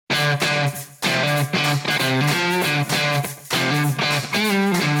Hi,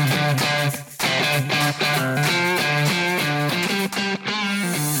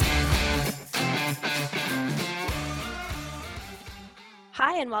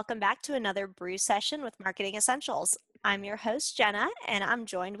 and welcome back to another brew session with Marketing Essentials. I'm your host, Jenna, and I'm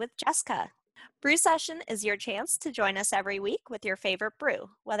joined with Jessica. Brew Session is your chance to join us every week with your favorite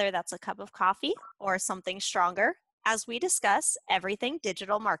brew, whether that's a cup of coffee or something stronger, as we discuss everything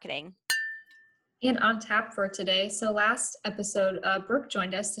digital marketing. And on tap for today. So last episode, Brooke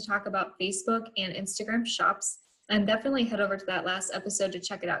joined us to talk about Facebook and Instagram shops. And definitely head over to that last episode to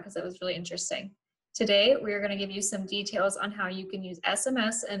check it out because it was really interesting. Today, we are going to give you some details on how you can use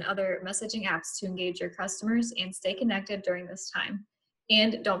SMS and other messaging apps to engage your customers and stay connected during this time.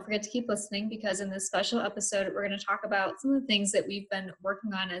 And don't forget to keep listening because in this special episode, we're going to talk about some of the things that we've been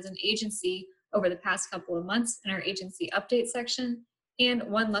working on as an agency over the past couple of months in our agency update section. And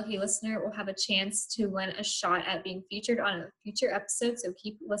one lucky listener will have a chance to win a shot at being featured on a future episode, so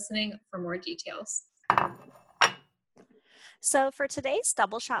keep listening for more details. So for today's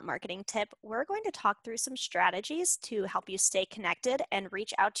double shot marketing tip, we're going to talk through some strategies to help you stay connected and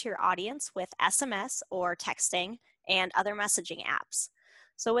reach out to your audience with SMS or texting and other messaging apps.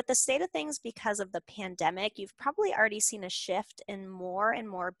 So with the state of things because of the pandemic, you've probably already seen a shift in more and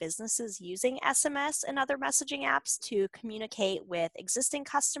more businesses using SMS and other messaging apps to communicate with existing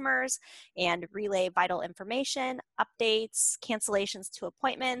customers and relay vital information, updates, cancellations to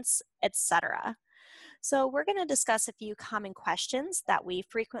appointments, etc. So we're going to discuss a few common questions that we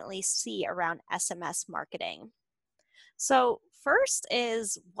frequently see around SMS marketing. So first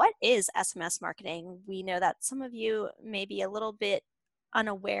is, what is SMS marketing? We know that some of you may be a little bit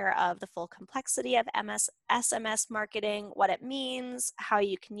unaware of the full complexity of SMS marketing, what it means, how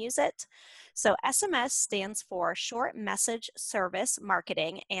you can use it. So SMS stands for Short Message Service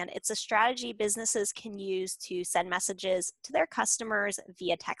Marketing, and it's a strategy businesses can use to send messages to their customers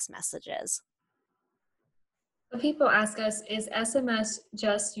via text messages. People ask us, is SMS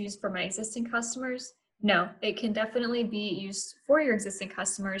just used for my existing customers? No, it can definitely be used for your existing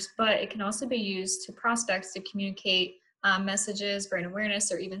customers, but it can also be used to prospects to communicate messages, brand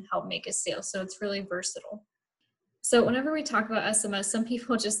awareness, or even help make a sale. So it's really versatile. So whenever we talk about SMS, some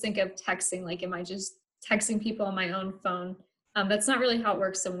people just think of texting, like, am I just texting people on my own phone? That's not really how it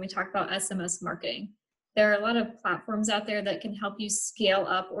works. So when we talk about SMS marketing, there are a lot of platforms out there that can help you scale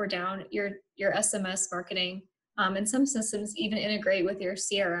up or down your SMS marketing. And some systems even integrate with your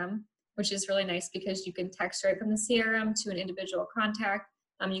CRM, which is really nice because you can text right from the CRM to an individual contact.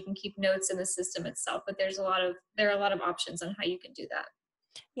 You can keep notes in the system itself, but there are a lot of options on how you can do that.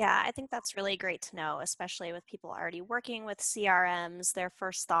 Yeah, I think that's really great to know, especially with people already working with CRMs. Their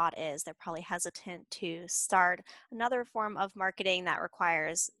first thought is they're probably hesitant to start another form of marketing that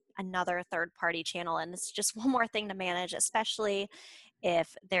requires another third-party channel. And it's just one more thing to manage, especially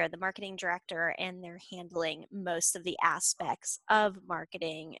if they're the marketing director and they're handling most of the aspects of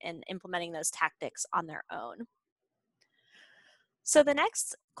marketing and implementing those tactics on their own. So the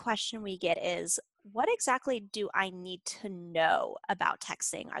next question we get is, what exactly do I need to know about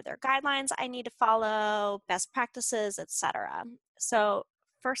texting? Are there guidelines I need to follow, best practices, etc.? So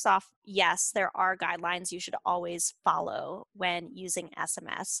first off, yes, there are guidelines you should always follow when using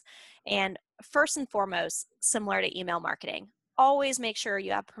SMS. And first and foremost, similar to email marketing, always make sure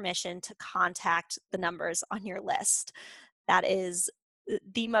you have permission to contact the numbers on your list. That is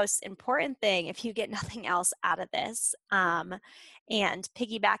the most important thing if you get nothing else out of this. And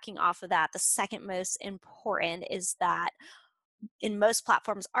piggybacking off of that, the second most important is that in most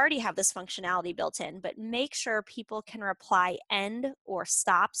platforms already have this functionality built in, but make sure people can reply end or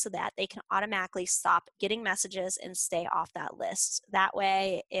stop so that they can automatically stop getting messages and stay off that list. That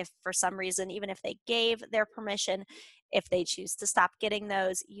way, if for some reason, even if they gave their permission, if they choose to stop getting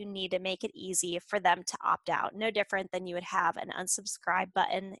those, you need to make it easy for them to opt out. No different than you would have an unsubscribe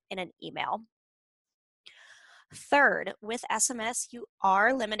button in an email. Third, with SMS, you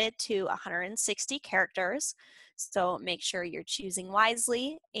are limited to 160 characters, so make sure you're choosing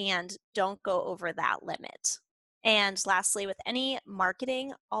wisely and don't go over that limit. And lastly, with any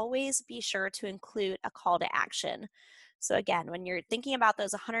marketing, always be sure to include a call to action. So again, when you're thinking about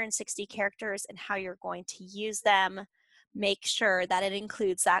those 160 characters and how you're going to use them, make sure that it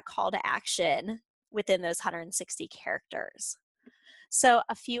includes that call to action within those 160 characters. So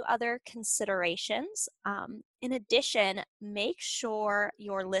a few other considerations. In addition, make sure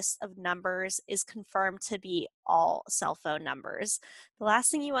your list of numbers is confirmed to be all cell phone numbers. The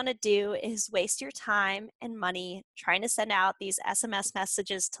last thing you want to do is waste your time and money trying to send out these SMS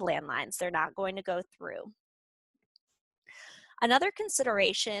messages to landlines. They're not going to go through. Another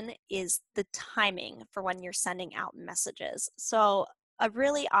consideration is the timing for when you're sending out messages. So, a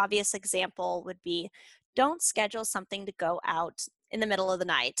really obvious example would be don't schedule something to go out in the middle of the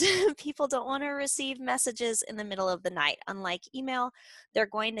night. People don't want to receive messages in the middle of the night. Unlike email, they're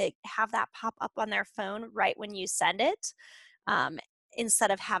going to have that pop up on their phone right when you send it. Um,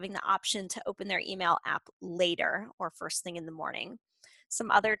 Instead of having the option to open their email app later or first thing in the morning. Some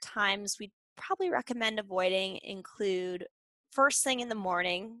other times we probably recommend avoiding include first thing in the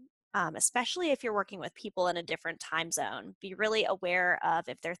morning, especially if you're working with people in a different time zone. Be really aware of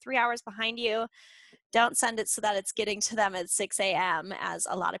if they're 3 hours behind you, don't send it so that it's getting to them at 6 a.m., as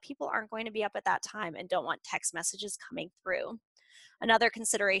a lot of people aren't going to be up at that time and don't want text messages coming through. Another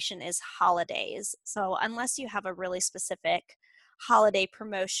consideration is holidays. So, unless you have a really specific holiday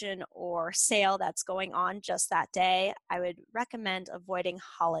promotion or sale that's going on just that day, I would recommend avoiding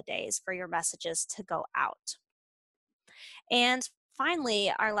holidays for your messages to go out. And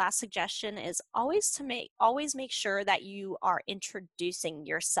finally, our last suggestion is always make sure that you are introducing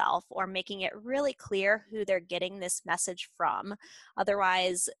yourself or making it really clear who they're getting this message from.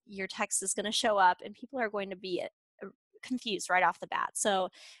 Otherwise, your text is going to show up and people are going to be confused right off the bat. So,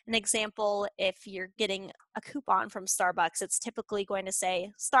 an example, if you're getting a coupon from Starbucks, it's typically going to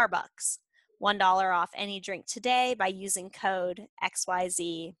say Starbucks, $1 off any drink today by using code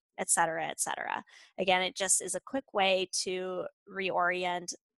XYZ, etc., etc. Again, it just is a quick way to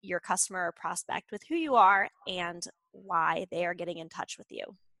reorient your customer or prospect with who you are and why they are getting in touch with you.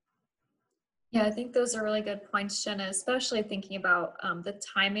 Yeah, I think those are really good points, Jenna, especially thinking about the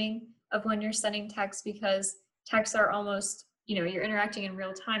timing of when you're sending texts, because texts are almost, you're interacting in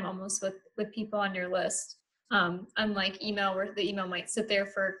real time almost with people on your list. Unlike email, where the email might sit there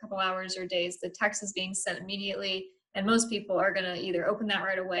for a couple hours or days, the text is being sent immediately, and most people are going to either open that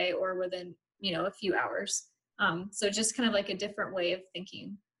right away or within, a few hours. So just kind of like a different way of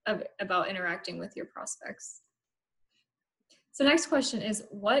thinking about interacting with your prospects. So next question is,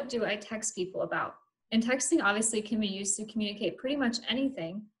 what do I text people about? And texting obviously can be used to communicate pretty much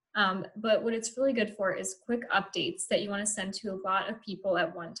anything, but what it's really good for is quick updates that you want to send to a lot of people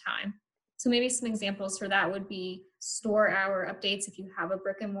at one time. So maybe some examples for that would be store hour updates if you have a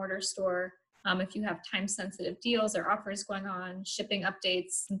brick and mortar store, if you have time sensitive deals or offers going on, shipping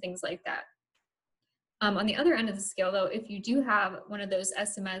updates and things like that. On the other end of the scale though, if you do have one of those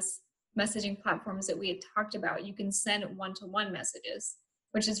SMS messaging platforms that we had talked about, you can send one-to-one messages,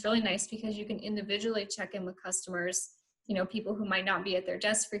 which is really nice because you can individually check in with customers, people who might not be at their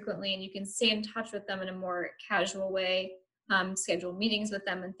desk frequently, and you can stay in touch with them in a more casual way, schedule meetings with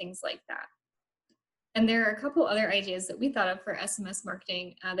them and things like that. And there are a couple other ideas that we thought of for SMS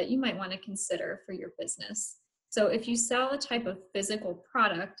marketing that you might want to consider for your business. So if you sell a type of physical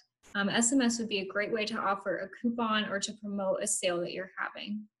product, SMS would be a great way to offer a coupon or to promote a sale that you're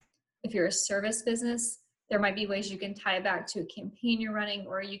having. If you're a service business, there might be ways you can tie it back to a campaign you're running,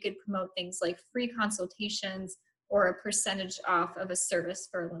 or you could promote things like free consultations or a percentage off of a service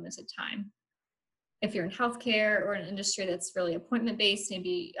for a limited time. If you're in healthcare or an industry that's really appointment-based,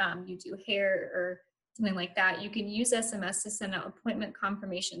 maybe you do hair or something like that, you can use SMS to send out appointment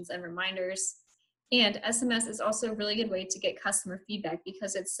confirmations and reminders. And SMS is also a really good way to get customer feedback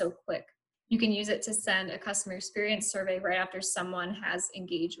because it's so quick. You can use it to send a customer experience survey right after someone has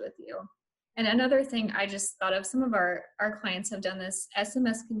engaged with you. And another thing I just thought of, some of our clients have done this,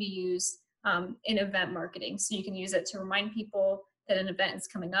 SMS can be used in event marketing. So you can use it to remind people that an event is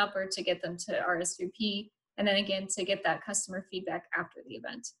coming up or to get them to RSVP. And then again, to get that customer feedback after the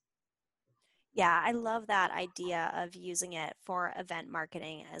event. Yeah, I love that idea of using it for event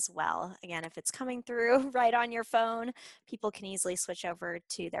marketing as well. Again, if it's coming through right on your phone, people can easily switch over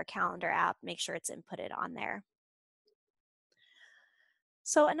to their calendar app, make sure it's inputted on there.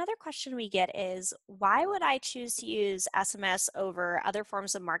 So another question we get is, why would I choose to use SMS over other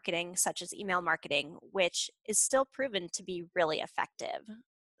forms of marketing, such as email marketing, which is still proven to be really effective?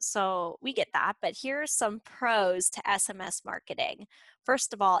 So we get that, but here are some pros to SMS marketing.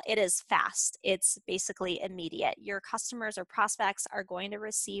 First of all, it is fast. It's basically immediate. Your customers or prospects are going to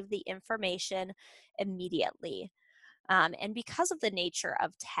receive the information immediately. And because of the nature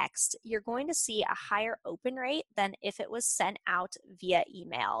of text, you're going to see a higher open rate than if it was sent out via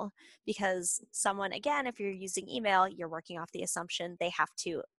email. Because someone, again, if you're using email, you're working off the assumption they have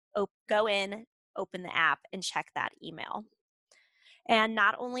to go in, open the app, and check that email. And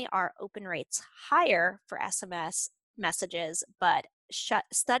not only are open rates higher for SMS messages, but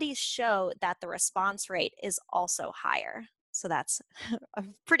studies show that the response rate is also higher. So that's a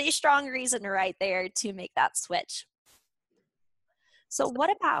pretty strong reason right there to make that switch. So,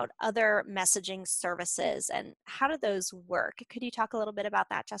 what about other messaging services and how do those work? Could you talk a little bit about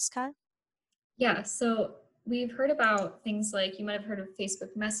that, Jessica? Yeah, so we've heard about things like you might have heard of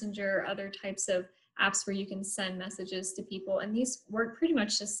Facebook Messenger, other types of apps where you can send messages to people, and these work pretty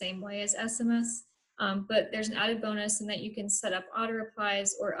much the same way as SMS. But there's an added bonus in that you can set up auto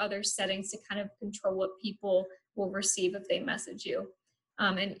replies or other settings to kind of control what people will receive if they message you.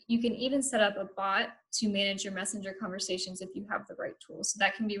 And you can even set up a bot to manage your messenger conversations if you have the right tools. So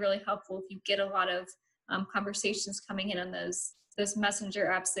that can be really helpful if you get a lot of conversations coming in on those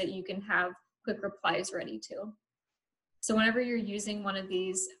messenger apps that you can have quick replies ready to. So whenever you're using one of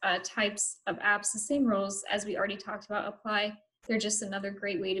these types of apps, the same rules as we already talked about apply. They're just another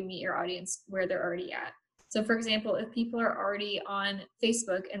great way to meet your audience where they're already at. So for example, if people are already on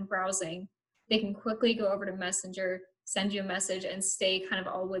Facebook and browsing, they can quickly go over to Messenger, send you a message, and stay kind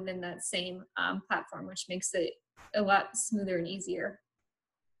of all within that same platform, which makes it a lot smoother and easier.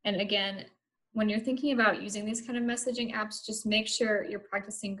 And again, when you're thinking about using these kind of messaging apps, just make sure you're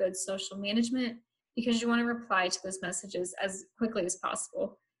practicing good social management because you want to reply to those messages as quickly as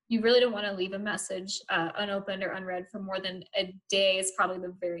possible. You really don't want to leave a message unopened or unread for more than a day is probably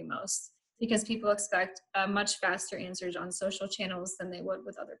the very most because people expect much faster answers on social channels than they would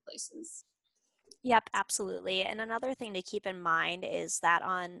with other places. Yep, absolutely. And another thing to keep in mind is that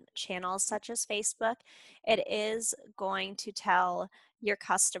on channels such as Facebook, it is going to tell your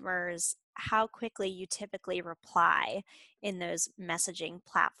customers how quickly you typically reply in those messaging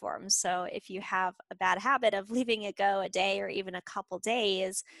platforms. So if you have a bad habit of leaving it go a day or even a couple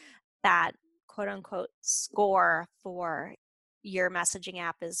days, that quote unquote score for your messaging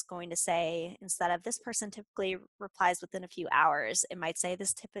app is going to say, instead of this person typically replies within a few hours, it might say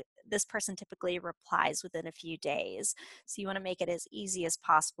this person typically replies within a few days. So you want to make it as easy as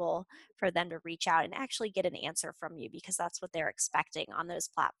possible for them to reach out and actually get an answer from you because that's what they're expecting on those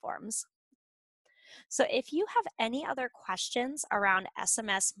platforms. So if you have any other questions around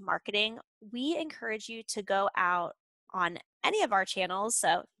SMS marketing, we encourage you to go out on any of our channels.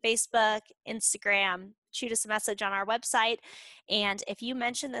 So Facebook, Instagram, shoot us a message on our website. And if you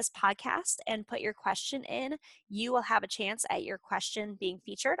mention this podcast and put your question in, you will have a chance at your question being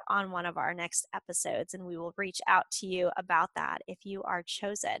featured on one of our next episodes. And we will reach out to you about that if you are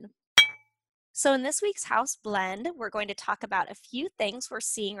chosen. So, in this week's House Blend, we're going to talk about a few things we're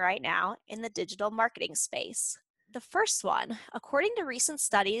seeing right now in the digital marketing space. The first one, according to recent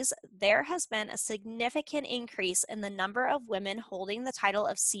studies, there has been a significant increase in the number of women holding the title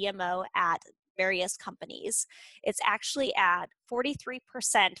of CMO at various companies. It's actually at 43%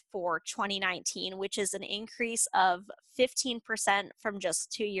 for 2019, which is an increase of 15% from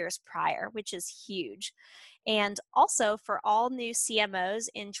just 2 years prior, which is huge. And also for all new CMOs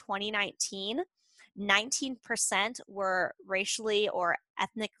in 2019, 19% were racially or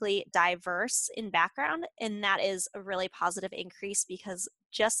ethnically diverse in background. And that is a really positive increase because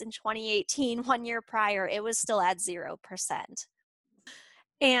just in 2018, 1 year prior, it was still at 0%.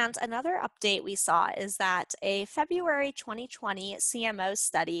 And another update we saw is that a February 2020 CMO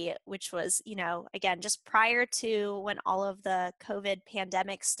study, which was, again, just prior to when all of the COVID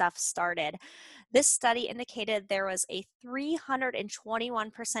pandemic stuff started, this study indicated there was a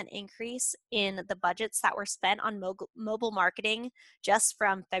 321% increase in the budgets that were spent on mobile marketing just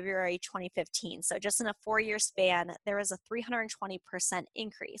from February 2015. So just in a 4-year span, there was a 320%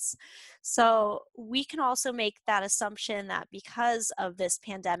 increase. So we can also make that assumption that because of this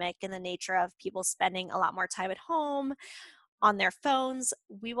pandemic and the nature of people spending a lot more time at home on their phones,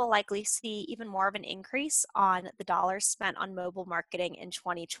 we will likely see even more of an increase on the dollars spent on mobile marketing in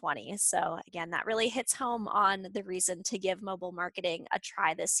 2020. So again, that really hits home on the reason to give mobile marketing a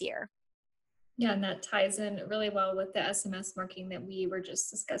try this year. Yeah, and that ties in really well with the SMS marketing that we were just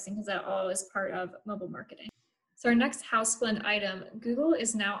discussing because that all is part of mobile marketing. So our next house blend item, Google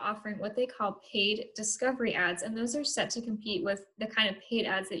is now offering what they call paid discovery ads, and those are set to compete with the kind of paid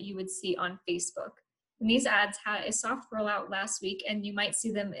ads that you would see on Facebook. And these ads had a soft rollout last week, and you might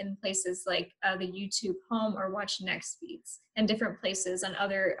see them in places like the YouTube Home or Watch Next feeds, and different places on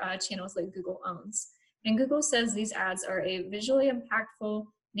other channels that Google owns. And Google says these ads are a visually impactful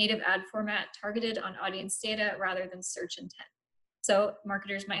native ad format targeted on audience data rather than search intent. So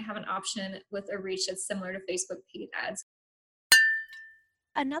marketers might have an option with a reach that's similar to Facebook paid ads.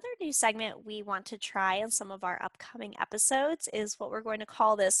 Another new segment we want to try in some of our upcoming episodes is what we're going to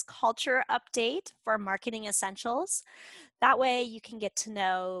call this culture update for marketing essentials. That way you can get to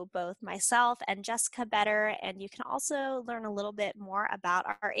know both myself and Jessica better, and you can also learn a little bit more about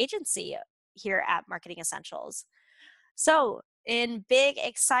our agency here at Marketing Essentials. So In big,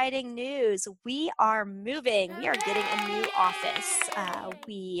 exciting news, we are moving. We are getting a new office.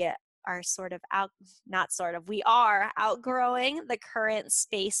 We are sort of out, not sort of, we are outgrowing the current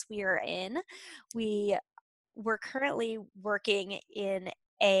space we are in. We We're currently working in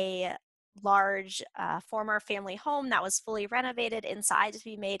a large former family home that was fully renovated inside to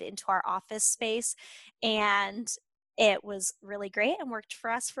be made into our office space. And it was really great and worked for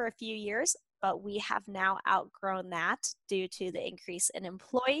us for a few years. But we have now outgrown that due to the increase in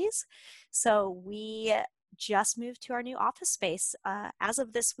employees. So we just moved to our new office space as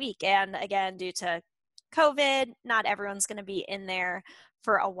of this week. And again, due to COVID, not everyone's going to be in there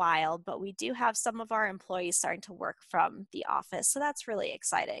for a while, but we do have some of our employees starting to work from the office. So that's really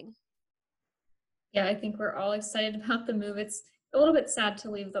exciting. Yeah, I think we're all excited about the move. It's a little bit sad to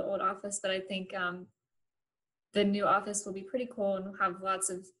leave the old office, but I think the new office will be pretty cool and we'll have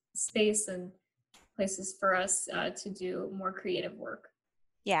lots of space and places for us to do more creative work.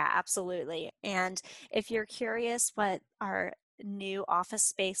 Yeah, absolutely. And if you're curious what our new office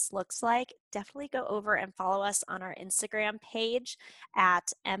space looks like, definitely go over and follow us on our Instagram page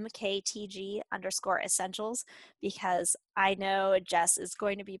at MKTG_essentials, because I know Jess is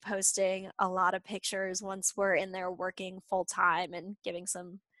going to be posting a lot of pictures once we're in there working full time and giving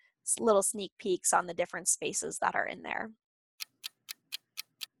some little sneak peeks on the different spaces that are in there.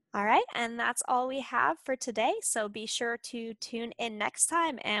 All right, and that's all we have for today. So be sure to tune in next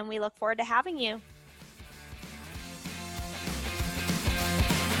time, and we look forward to having you.